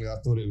or wrongly, I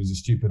thought it was a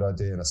stupid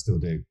idea, and I still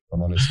do. If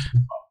I'm honest.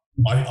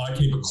 I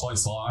keep a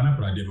close eye on it,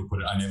 but I never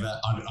put it.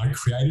 I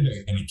created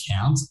an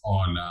account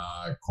on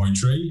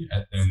Cointree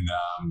and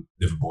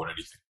never bought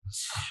anything.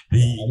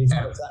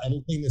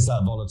 Anything that's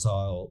that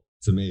volatile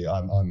to me,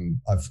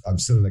 I'm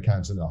still an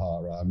accountant at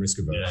heart. Right? I'm risk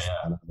averse.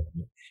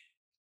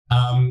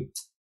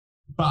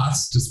 But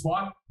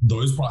despite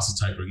those prices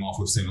tapering off,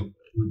 we've seen a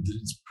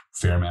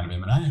fair amount of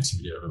M&A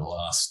activity over the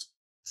last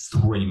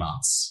 3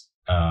 months.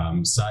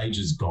 Sage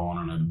has gone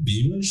on a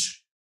binge.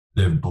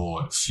 They've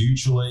bought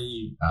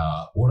Futurely,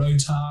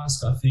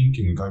 Autotask, I think,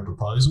 and Go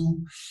Proposal.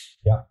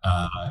 Yeah.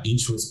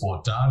 Intuit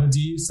Sport Data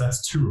Divs.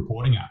 That's 2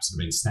 reporting apps that have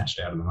been snatched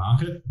out of the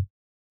market.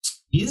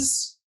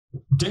 Dex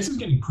is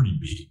getting pretty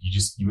big.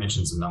 You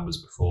mentioned some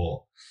numbers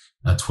before.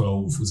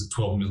 12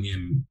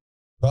 million?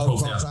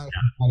 12,000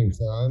 accounting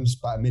firms,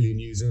 about 1 million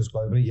users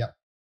globally. Yeah.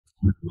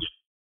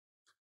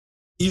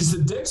 Is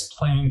the Dex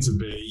plan to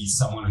be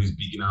someone who's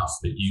big enough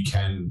that you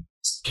can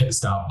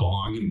start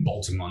buying and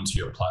bolting onto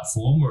your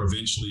platform, or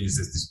eventually is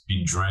this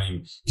big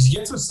dream? Because you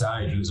get to a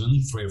stage and there's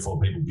only 3 or 4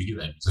 people bigger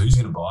than you, so who's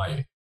going to buy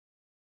you?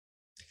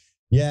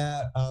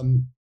 Yeah,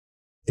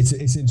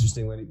 it's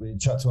interesting when you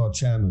chat to our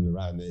chairman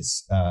around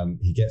this.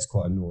 He gets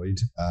quite annoyed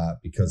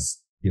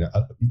because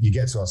you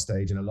get to our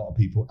stage and a lot of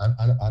people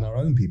and our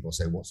own people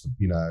say, what's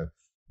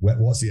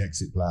the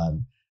exit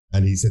plan?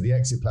 And he said the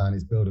exit plan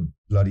is build a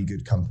bloody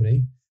good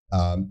company,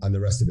 and the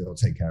rest of it will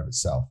take care of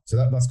itself. So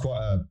that's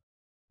quite a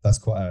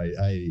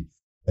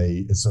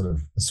sort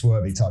of a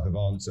swervy type of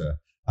answer.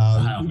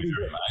 Mate.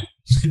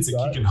 It's a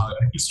kick and hope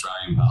in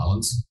Australian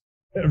parlance.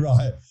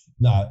 Right.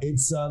 No,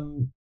 it's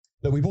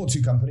look, we bought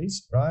 2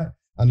 companies, right?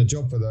 And the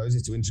job for those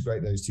is to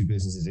integrate those 2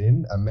 businesses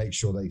in and make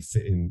sure they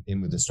fit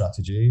in with the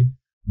strategy.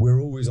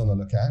 We're always on the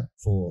lookout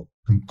for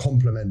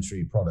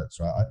complementary products,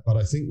 right? But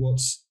I think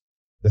what's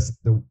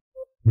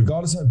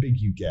regardless how big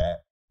you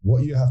get,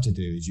 what you have to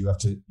do is you have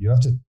to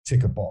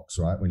tick a box,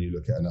 right? When you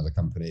look at another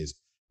company, is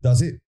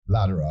does it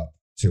ladder up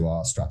to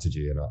our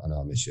strategy and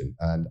our mission?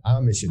 And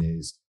our mission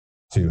is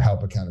to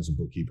help accountants and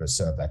bookkeepers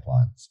serve their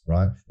clients,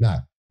 right?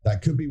 Now,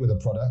 that could be with a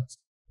product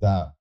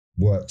that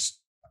works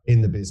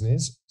in the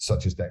business,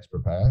 such as Dex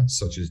Prepare,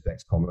 such as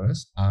Dex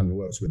Commerce, and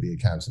works with the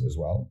accountant as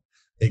well.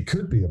 It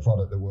could be a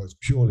product that works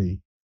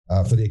purely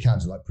for the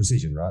accountant, like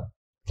Precision, right?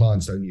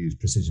 Clients don't use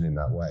Precision in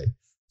that way.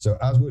 So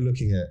as we're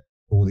looking at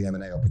all the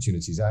M&A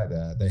opportunities out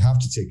there, they have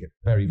to tick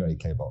very, very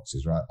clear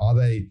boxes, right? Are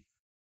they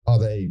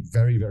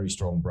very, very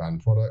strong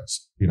brand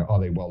products? Are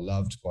they well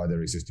loved by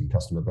their existing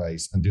customer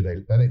base? And do they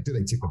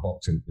tick the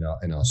box in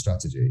our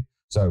strategy?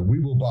 So we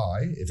will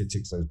buy if it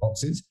ticks those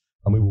boxes,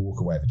 and we will walk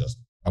away if it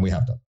doesn't. And we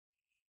have done.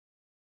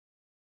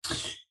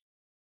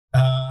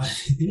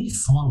 Any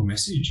final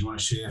message you want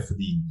to share for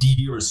the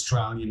dear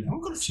Australian? And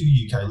we've got a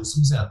few UK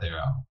listeners out there,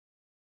 Al.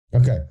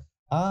 Okay.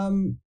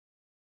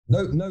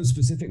 No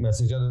specific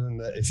message other than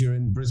that if you're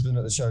in Brisbane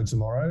at the show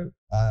tomorrow,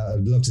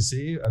 I'd love to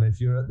see you. And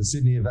if you're at the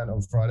Sydney event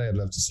on Friday, I'd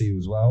love to see you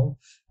as well.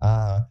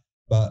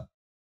 But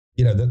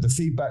the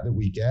feedback that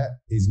we get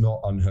is not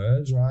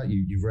unheard, right?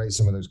 You've raised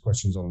some of those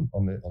questions on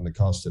the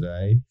cast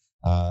today.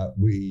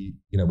 We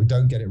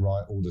don't get it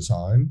right all the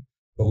time,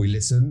 but we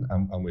listen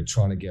and we're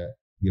trying to get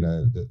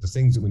the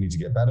things that we need to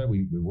get better.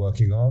 We're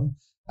working on,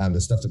 and the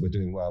stuff that we're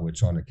doing well, we're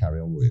trying to carry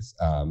on with.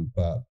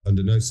 But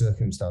under no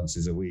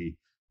circumstances are we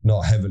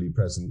not heavily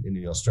present in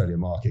the Australian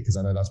market, because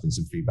I know that's been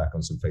some feedback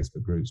on some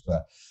Facebook groups.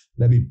 But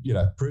let me,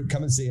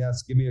 come and see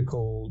us. Give me a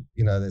call.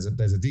 There's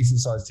a decent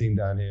sized team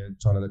down here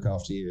trying to look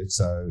after you.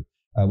 So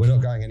we're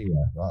not going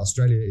anywhere. Right?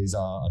 Australia is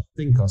I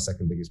think our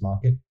second biggest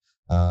market,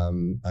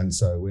 and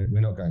so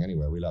we're not going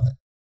anywhere. We love it.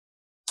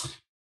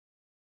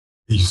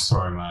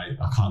 Sorry, mate.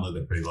 I can't let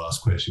that be the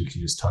last question because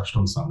you just touched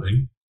on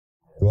something.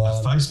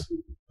 Well,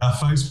 are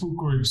Facebook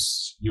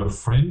groups your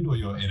friend or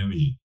your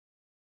enemy?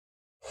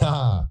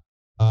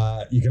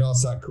 You can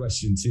ask that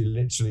question to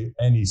literally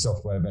any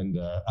software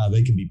vendor.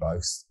 They can be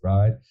both,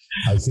 right?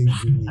 I think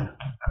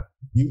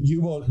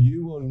you will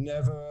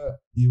never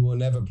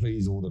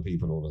please all the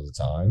people all of the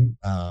time.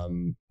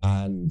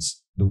 And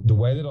the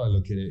way that I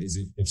look at it is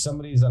if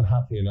somebody is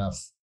unhappy enough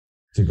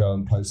to go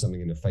and post something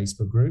in a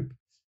Facebook group,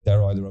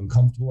 they're either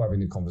uncomfortable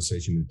having a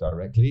conversation with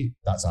directly,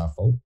 that's our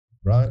fault,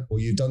 right? Or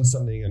you've done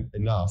something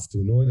enough to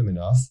annoy them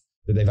enough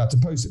that they've had to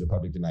post it in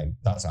public domain,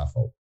 that's our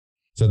fault.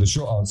 So the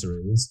short answer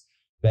is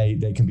they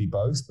can be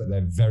both, but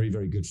they're very,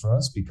 very good for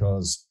us,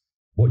 because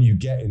what you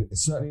get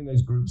certainly in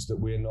those groups that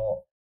we're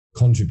not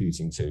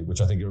contributing to,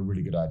 which I think are a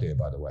really good idea,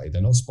 by the way,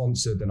 they're not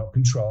sponsored, they're not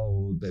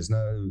controlled, there's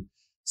no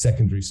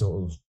secondary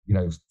sort of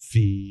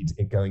feed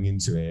going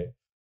into it.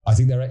 I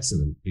think they're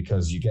excellent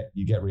because you get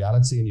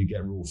reality and you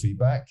get raw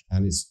feedback,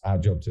 and it's our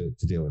job to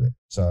deal with it.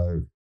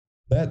 So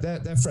they're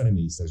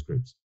frenemies, those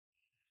groups.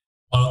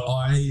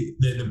 They're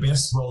the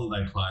best role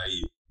that they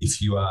play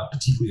if you are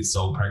particularly a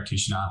sole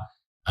practitioner.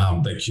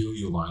 They cure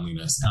your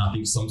loneliness. And I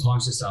think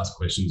sometimes just ask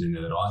questions in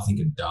there that I think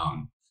are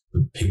dumb,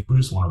 but people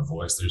just want a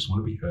voice. They just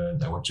want to be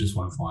heard. They just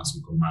want to find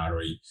some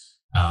camaraderie.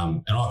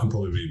 And I can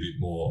probably be a bit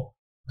more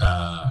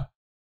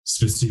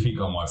specific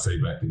on my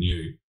feedback than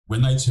you.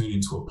 When they turn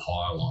into a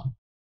pylon,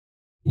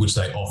 which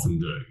they often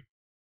do,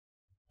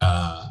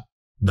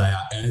 they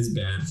are as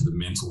bad for the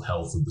mental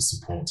health of the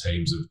support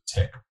teams of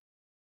tech,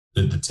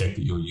 the tech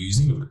that you're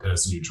using, of the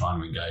person you're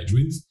trying to engage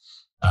with,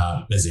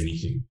 as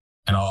anything.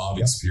 And I've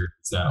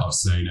experienced that. I've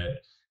seen it.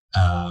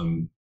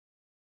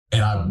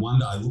 And I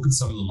wonder, I look at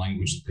some of the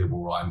language that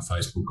people write in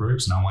Facebook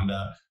groups, and I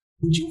wonder,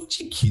 would you want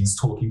your kids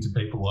talking to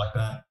people like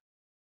that?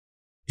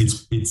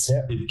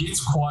 It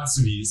gets quite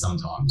severe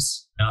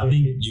sometimes. And I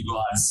think you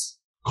guys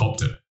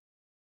copped it.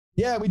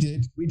 Yeah, we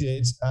did.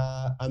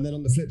 And then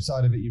on the flip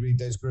side of it, you read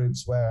those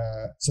groups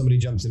where somebody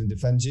jumps in and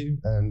defends you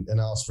and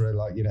asks for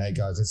hey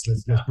guys,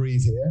 let's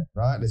breathe here,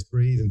 right? Let's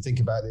breathe and think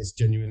about this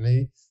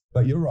genuinely.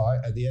 But you're right.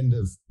 At the end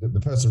of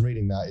the person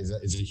reading that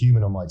is a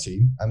human on my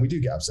team, and we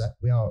do get upset.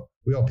 We are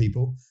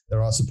people.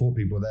 There are support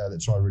people there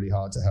that try really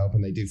hard to help,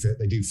 and they do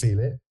feel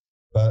it.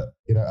 But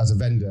as a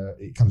vendor,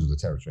 it comes with the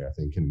territory, I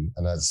think, and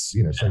as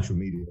social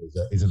media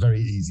is a very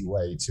easy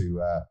way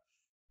to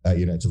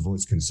to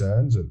voice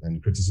concerns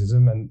and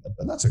criticism, and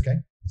that's okay.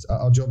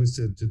 Our job is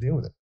to deal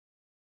with it.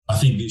 I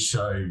think this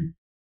show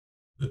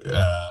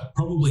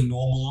probably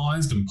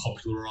normalized and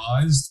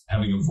popularized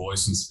having a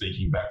voice and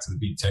speaking back to the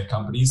big tech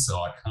companies. So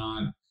I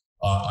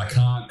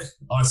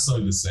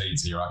sowed the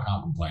seeds here. I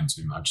can't complain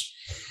too much.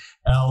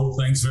 Al,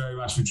 thanks very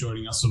much for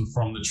joining us on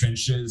From the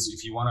Trenches.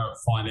 If you want to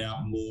find out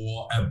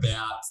more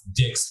about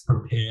Dex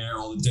Prepare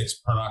or the Dex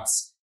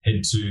products,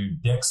 head to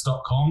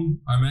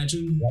dex.com, I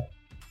imagine. Yep,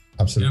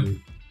 absolutely.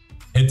 Yep.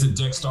 Head to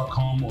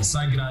dex.com or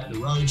say good day at the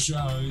road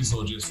shows,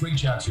 or just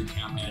reach out to your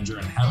account manager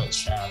and have a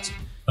chat.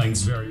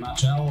 Thanks very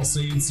much, Al. I'll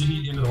see you in Sydney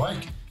at the end of the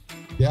week.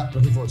 Yeah,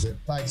 looking forward to it.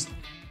 Thanks.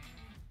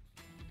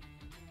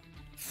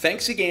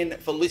 Thanks again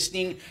for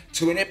listening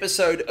to an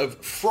episode of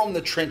From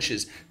the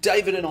Trenches.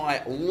 David and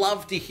I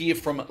love to hear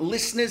from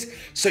listeners,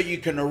 so you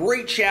can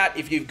reach out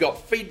if you've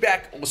got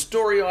feedback or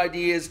story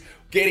ideas.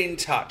 Get in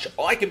touch.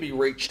 I can be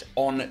reached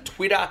on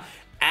Twitter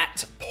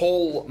at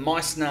Paul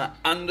Meissner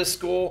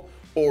 _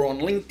 or on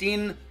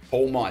LinkedIn,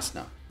 Paul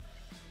Meissner.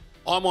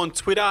 I'm on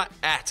Twitter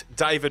at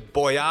David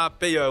Boyar,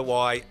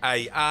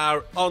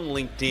 Boyar, on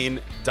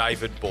LinkedIn,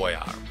 David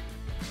Boyar.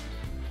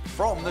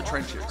 From the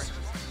Trenches.